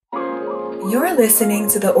You're listening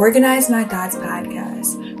to the Organize My Thoughts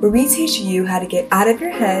podcast, where we teach you how to get out of your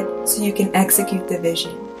head so you can execute the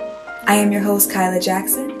vision. I am your host, Kyla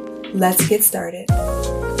Jackson. Let's get started.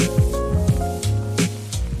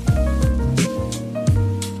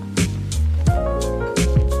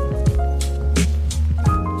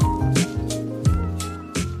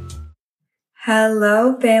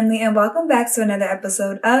 Hello, family, and welcome back to another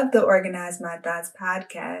episode of the Organize My Thoughts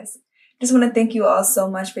podcast. Just want to thank you all so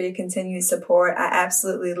much for your continued support. I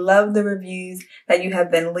absolutely love the reviews that you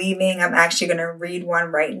have been leaving. I'm actually going to read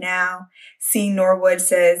one right now. C. Norwood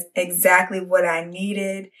says, exactly what I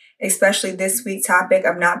needed, especially this week's topic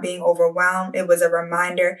of not being overwhelmed. It was a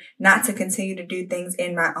reminder not to continue to do things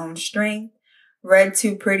in my own strength. Red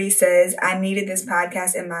Too Pretty says, I needed this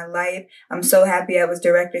podcast in my life. I'm so happy I was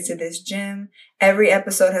directed to this gym. Every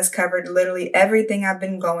episode has covered literally everything I've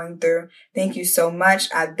been going through. Thank you so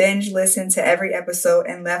much. I binge listened to every episode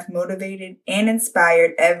and left motivated and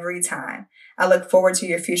inspired every time. I look forward to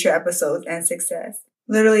your future episodes and success.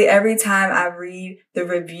 Literally every time I read the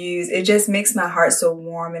reviews, it just makes my heart so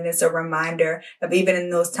warm, and it's a reminder of even in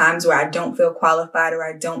those times where I don't feel qualified or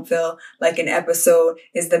I don't feel like an episode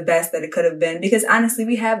is the best that it could have been. Because honestly,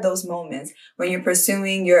 we have those moments when you're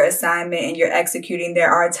pursuing your assignment and you're executing.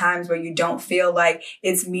 There are times where you don't feel like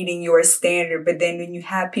it's meeting your standard, but then when you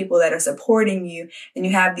have people that are supporting you and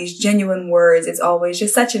you have these genuine words, it's always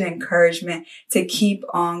just such an encouragement to keep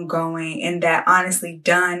on going, and that honestly,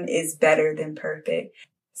 done is better than perfect.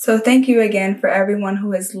 So thank you again for everyone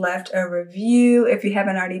who has left a review. If you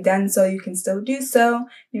haven't already done so, you can still do so.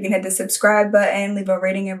 You can hit the subscribe button, leave a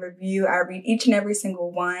rating and review. I read each and every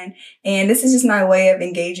single one. And this is just my way of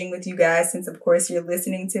engaging with you guys, since of course you're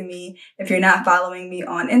listening to me. If you're not following me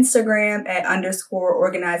on Instagram at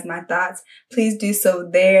 _organize my thoughts, please do so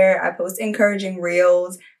there. I post encouraging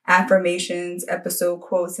reels, affirmations, episode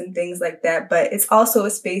quotes, and things like that. But it's also a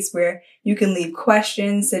space where you can leave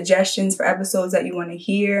questions, suggestions for episodes that you want to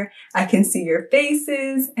hear. I can see your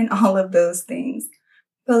faces and all of those things.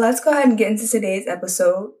 But let's go ahead and get into today's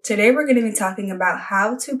episode. Today we're going to be talking about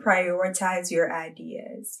how to prioritize your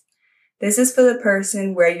ideas. This is for the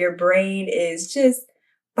person where your brain is just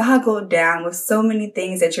boggled down with so many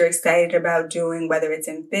things that you're excited about doing, whether it's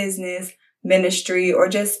in business, ministry, or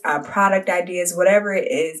just product ideas, whatever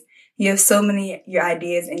it is. You have so many your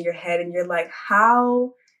ideas in your head and you're like,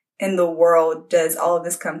 how in the world does all of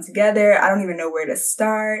this come together? I don't even know where to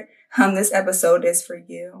start. This episode is for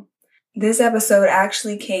you. This episode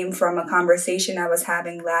actually came from a conversation I was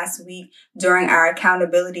having last week during our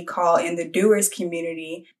accountability call in the Doers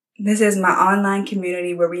community. This is my online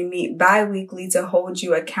community where we meet bi-weekly to hold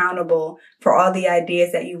you accountable for all the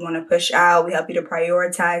ideas that you want to push out. We help you to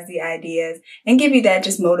prioritize the ideas and give you that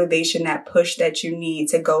just motivation, that push that you need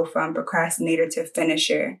to go from procrastinator to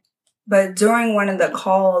finisher. But during one of the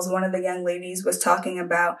calls, one of the young ladies was talking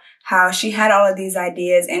about how she had all of these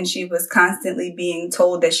ideas and she was constantly being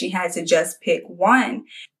told that she had to just pick one.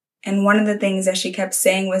 And one of the things that she kept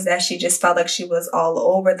saying was that she just felt like she was all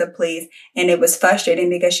over the place, and it was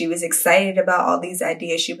frustrating because she was excited about all these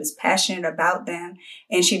ideas. She was passionate about them,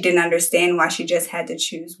 and she didn't understand why she just had to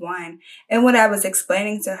choose one. And what I was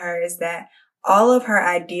explaining to her is that all of her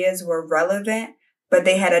ideas were relevant, but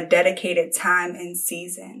they had a dedicated time and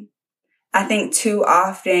season. I think too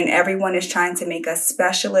often everyone is trying to make a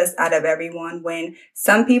specialist out of everyone when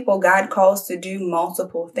some people God calls to do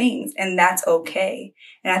multiple things, and that's okay.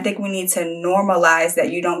 And I think we need to normalize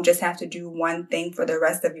that you don't just have to do one thing for the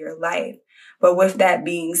rest of your life. But with that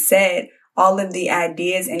being said, all of the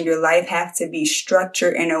ideas in your life have to be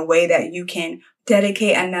structured in a way that you can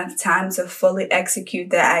dedicate enough time to fully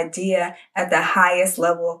execute the idea at the highest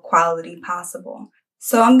level of quality possible.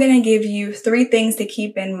 So I'm going to give you 3 things to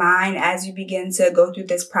keep in mind as you begin to go through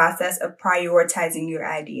this process of prioritizing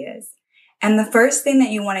your ideas. And the first thing that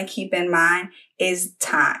you want to keep in mind is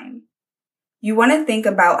time. You want to think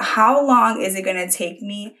about, how long is it going to take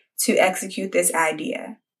me to execute this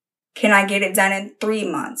idea? Can I get it done in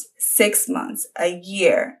 3 months, 6 months, a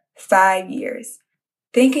year, 5 years?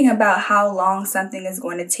 Thinking about how long something is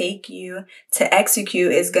going to take you to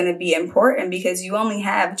execute is going to be important because you only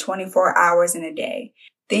have 24 hours in a day.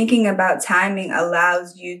 Thinking about timing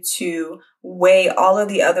allows you to weigh all of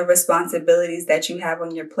the other responsibilities that you have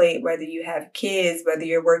on your plate, whether you have kids, whether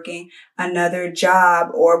you're working another job,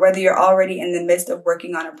 or whether you're already in the midst of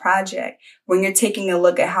working on a project. When you're taking a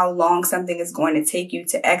look at how long something is going to take you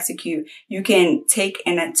to execute, you can take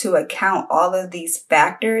into account all of these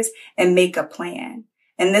factors and make a plan.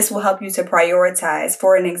 And this will help you to prioritize.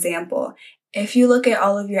 For an example, if you look at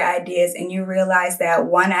all of your ideas and you realize that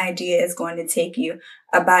one idea is going to take you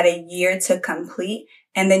about a year to complete,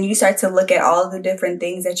 and then you start to look at all of the different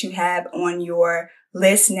things that you have on your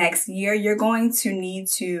list next year, you're going to need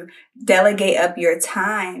to delegate up your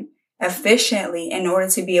time efficiently in order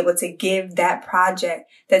to be able to give that project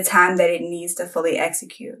the time that it needs to fully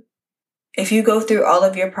execute. If you go through all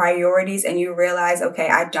of your priorities and you realize, okay,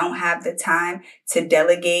 I don't have the time to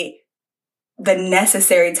delegate the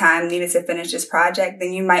necessary time needed to finish this project,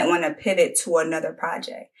 then you might want to pivot to another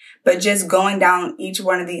project. But just going down each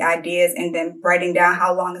one of the ideas and then writing down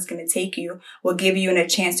how long it's going to take you will give you a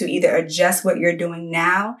chance to either adjust what you're doing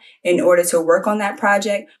now in order to work on that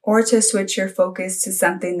project, or to switch your focus to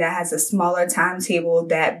something that has a smaller timetable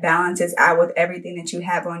that balances out with everything that you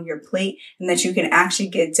have on your plate and that you can actually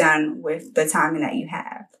get done with the timing that you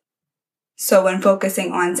have. So when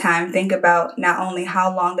focusing on time, think about not only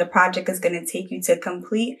how long the project is going to take you to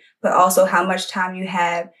complete, but also how much time you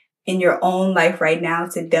have in your own life right now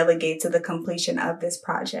to delegate to the completion of this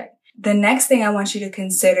project. The next thing I want you to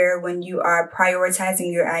consider when you are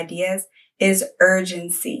prioritizing your ideas is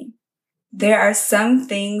urgency. There are some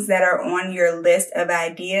things that are on your list of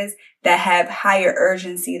ideas that have higher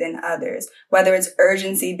urgency than others, whether it's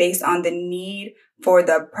urgency based on the need for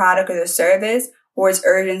the product or the service, or it's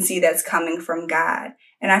urgency that's coming from God.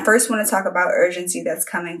 And I first want to talk about urgency that's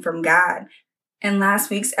coming from God. In last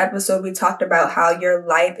week's episode, we talked about how your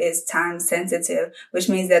life is time sensitive, which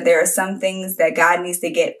means that there are some things that God needs to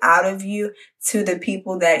get out of you to the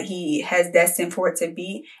people that He has destined for it to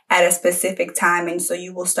be at a specific time. And so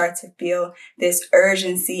you will start to feel this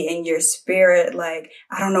urgency in your spirit, like,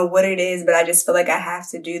 I don't know what it is, but I just feel like I have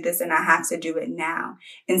to do this and I have to do it now.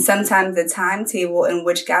 And sometimes the timetable in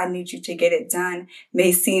which God needs you to get it done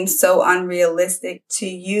may seem so unrealistic to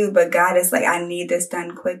you, but God is like, I need this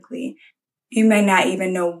done quickly. You may not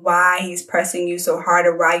even know why He's pressing you so hard,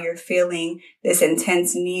 or why you're feeling this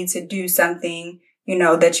intense need to do something,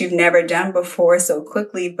 that you've never done before so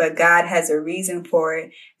quickly, but God has a reason for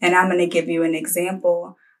it. And I'm going to give you an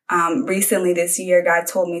example. Recently this year, God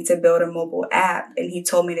told me to build a mobile app, and He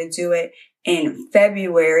told me to do it in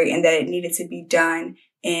February and that it needed to be done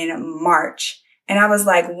in March. And I was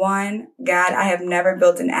like, God, I have never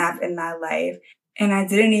built an app in my life. And I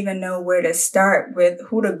didn't even know where to start with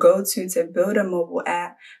who to go to build a mobile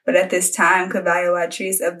app. But at this time, Cavallo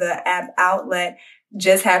Latrice of the App Outlet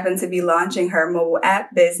just happened to be launching her mobile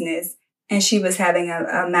app business. And she was having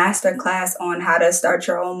a master class on how to start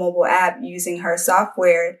your own mobile app using her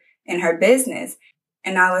software in her business.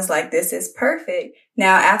 And I was like, this is perfect.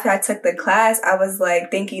 Now, after I took the class, I was like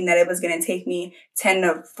thinking that it was going to take me 10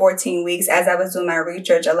 to 14 weeks. As I was doing my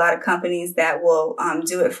research, a lot of companies that will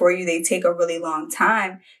do it for you, they take a really long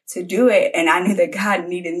time to do it. And I knew that God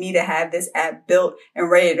needed me to have this app built and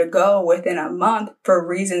ready to go within a month for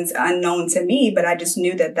reasons unknown to me. But I just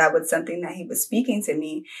knew that that was something that He was speaking to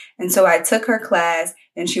me. And so I took her class,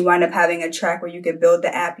 and she wound up having a track where you could build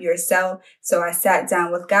the app yourself. So I sat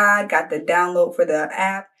down with God, got the download for the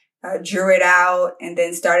app, drew it out, and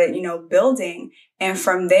then started, building. And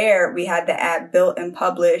from there, we had the app built and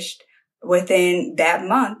published within that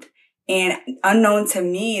month. And unknown to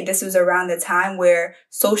me, this was around the time where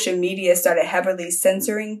social media started heavily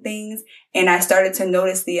censoring things. And I started to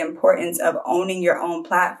notice the importance of owning your own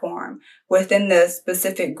platform. Within the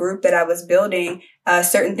specific group that I was building,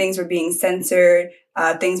 certain things were being censored.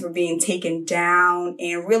 Things were being taken down,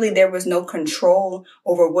 and really there was no control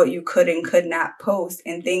over what you could and could not post,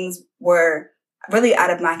 and things were really out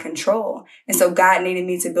of my control. And so God needed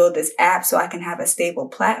me to build this app so I can have a stable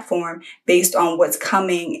platform based on what's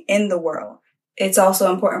coming in the world. It's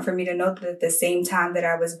also important for me to note that at the same time that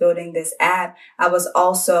I was building this app, I was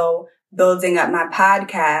also building up my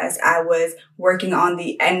podcast. I was working on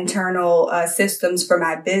the internal systems for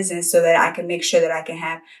my business so that I can make sure that I can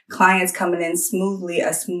have clients coming in smoothly,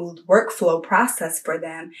 a smooth workflow process for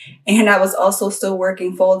them. And I was also still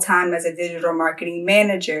working full time as a digital marketing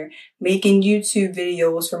manager, making YouTube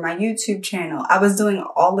videos for my YouTube channel. I was doing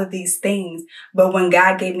all of these things. But when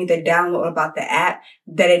God gave me the download about the app,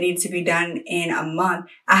 that it needed to be done in a month,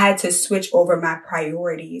 I had to switch over my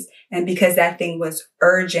priorities. And because that thing was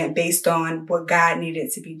urgent based on what God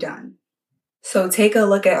needed to be done. So take a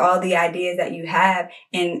look at all the ideas that you have.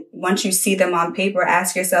 And once you see them on paper,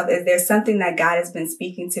 ask yourself, is there something that God has been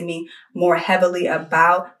speaking to me more heavily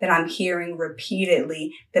about that I'm hearing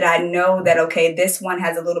repeatedly, that I know that, okay, this one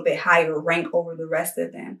has a little bit higher rank over the rest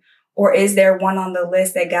of them? Or is there one on the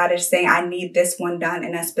list that God is saying, I need this one done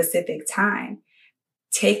in a specific time?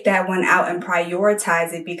 Take that one out and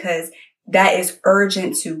prioritize it, because that is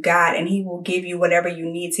urgent to God, and He will give you whatever you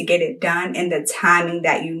need to get it done in the timing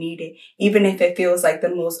that you need it, even if it feels like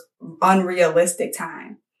the most unrealistic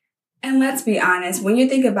time. And let's be honest, when you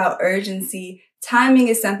think about urgency, Timing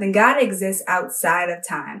is something. God exists outside of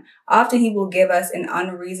time. Often he will give us an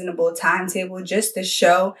unreasonable timetable just to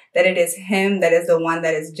show that it is him that is the one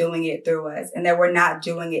that is doing it through us and that we're not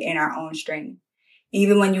doing it in our own strength.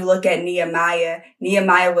 Even when you look at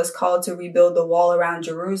Nehemiah was called to rebuild the wall around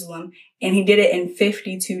Jerusalem, and he did it in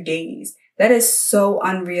 52 days. That is so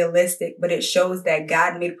unrealistic, but it shows that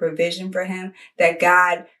God made provision for him, that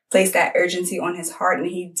God placed that urgency on his heart, and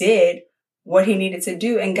he did what he needed to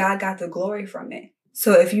do, and God got the glory from it.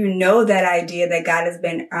 So if you know that idea that God has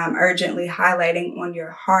been urgently highlighting on your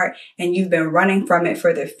heart, and you've been running from it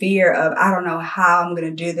for the fear of, I don't know how I'm going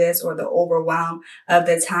to do this, or the overwhelm of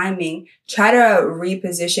the timing, try to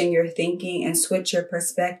reposition your thinking and switch your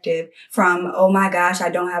perspective from, oh my gosh, I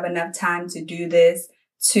don't have enough time to do this,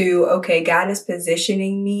 to, okay, God is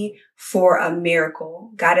positioning me for a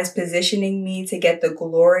miracle. God is positioning me to get the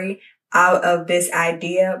glory out of this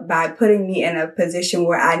idea by putting me in a position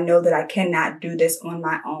where I know that I cannot do this on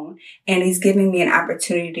my own. And he's giving me an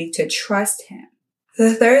opportunity to trust him.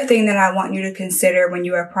 The third thing that I want you to consider when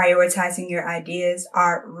you are prioritizing your ideas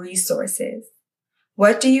are resources.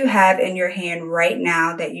 What do you have in your hand right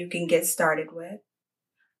now that you can get started with?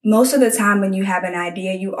 Most of the time when you have an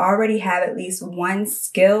idea, you already have at least one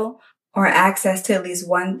skill or access to at least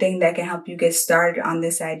one thing that can help you get started on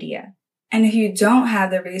this idea. And if you don't have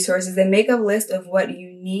the resources, then make a list of what you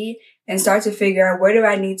need and start to figure out, where do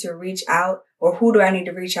I need to reach out, or who do I need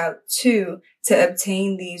to reach out to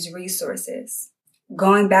obtain these resources.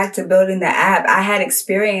 Going back to building the app, I had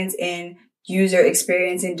experience in user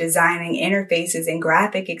experience in designing interfaces and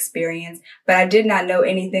graphic experience, but I did not know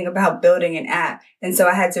anything about building an app. And so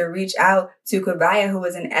I had to reach out to Kavaya, who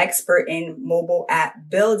was an expert in mobile app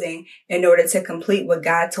building, in order to complete what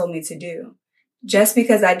God told me to do. Just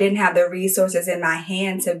because I didn't have the resources in my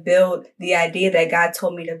hand to build the idea that God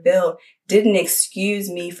told me to build didn't excuse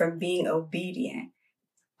me from being obedient.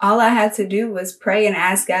 All I had to do was pray and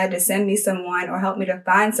ask God to send me someone or help me to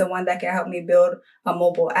find someone that can help me build a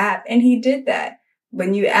mobile app. And he did that.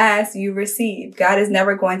 When you ask, you receive. God is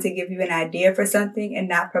never going to give you an idea for something and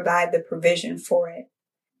not provide the provision for it.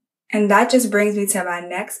 And that just brings me to my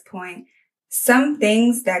next point. Some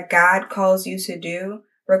things that God calls you to do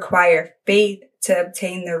require faith to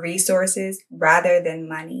obtain the resources rather than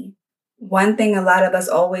money. One thing a lot of us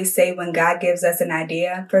always say when God gives us an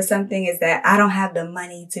idea for something is that I don't have the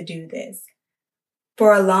money to do this.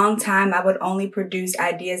 For a long time, I would only produce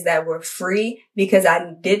ideas that were free because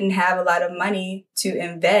I didn't have a lot of money to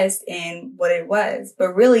invest in what it was.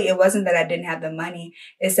 But really, it wasn't that I didn't have the money.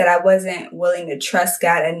 It's that I wasn't willing to trust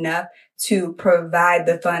God enough to provide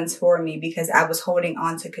the funds for me because I was holding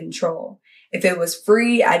on to control. If it was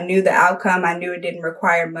free, I knew the outcome. I knew it didn't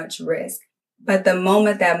require much risk. But the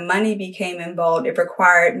moment that money became involved, it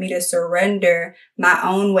required me to surrender my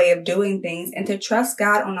own way of doing things and to trust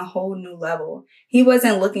God on a whole new level. He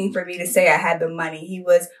wasn't looking for me to say I had the money. He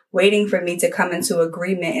was waiting for me to come into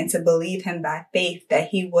agreement and to believe him by faith that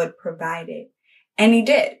he would provide it. And he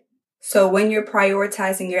did. So when you're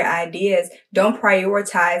prioritizing your ideas, don't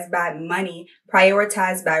prioritize by money,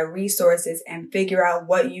 prioritize by resources and figure out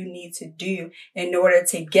what you need to do in order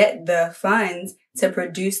to get the funds to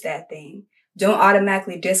produce that thing. Don't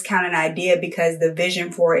automatically discount an idea because the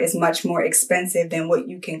vision for it is much more expensive than what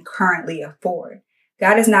you can currently afford.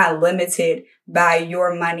 God is not limited by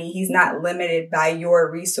your money. He's not limited by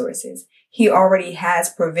your resources. He already has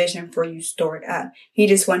provision for you stored up. He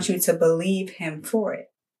just wants you to believe him for it.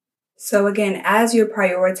 So again, as you're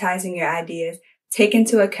prioritizing your ideas, take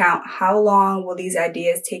into account how long will these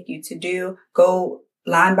ideas take you to do. Go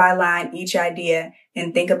line by line each idea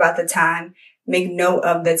and think about the time. Make note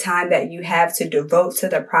of the time that you have to devote to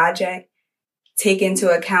the project. Take into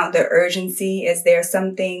account the urgency. Is there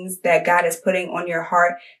some things that God is putting on your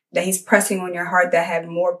heart, that he's pressing on your heart, that have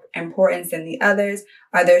more importance than the others?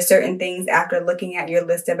 Are there certain things after looking at your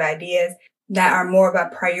list of ideas that are more of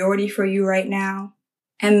a priority for you right now?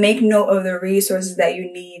 And make note of the resources that you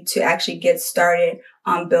need to actually get started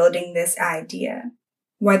on building this idea.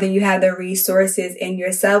 Whether you have the resources in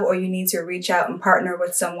yourself or you need to reach out and partner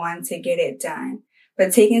with someone to get it done.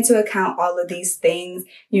 But take into account all of these things.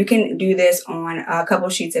 You can do this on a couple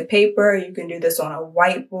sheets of paper. You can do this on a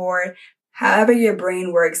whiteboard. However your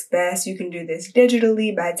brain works best, you can do this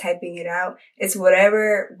digitally by typing it out. It's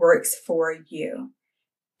whatever works for you.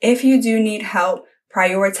 If you do need help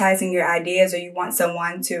prioritizing your ideas or you want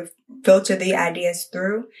someone to filter the ideas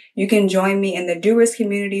through. You can join me in the Doers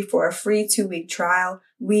community for a free 2-week trial.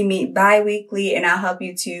 We meet bi-weekly and I'll help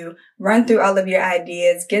you to run through all of your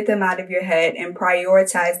ideas, get them out of your head and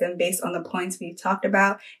prioritize them based on the points we've talked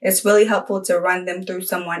about. It's really helpful to run them through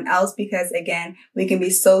someone else because again, we can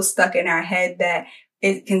be so stuck in our head that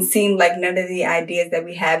it can seem like none of the ideas that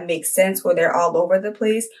we have make sense or they're all over the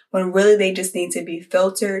place when really they just need to be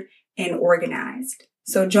filtered and organized.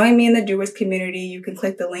 So join me in the Doers community. You can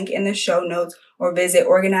click the link in the show notes or visit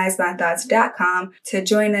organizemythoughts.com to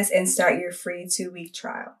join us and start your free 2-week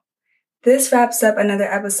trial. This wraps up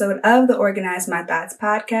another episode of the Organize My Thoughts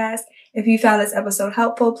podcast. If you found this episode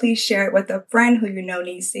helpful, please share it with a friend who you know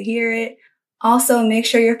needs to hear it. Also, make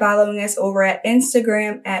sure you're following us over at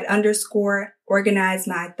Instagram at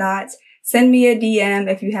 _organizemythoughts. Send me a DM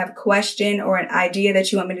if you have a question or an idea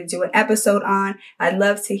that you want me to do an episode on. I'd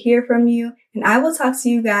love to hear from you, and I will talk to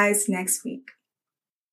you guys next week.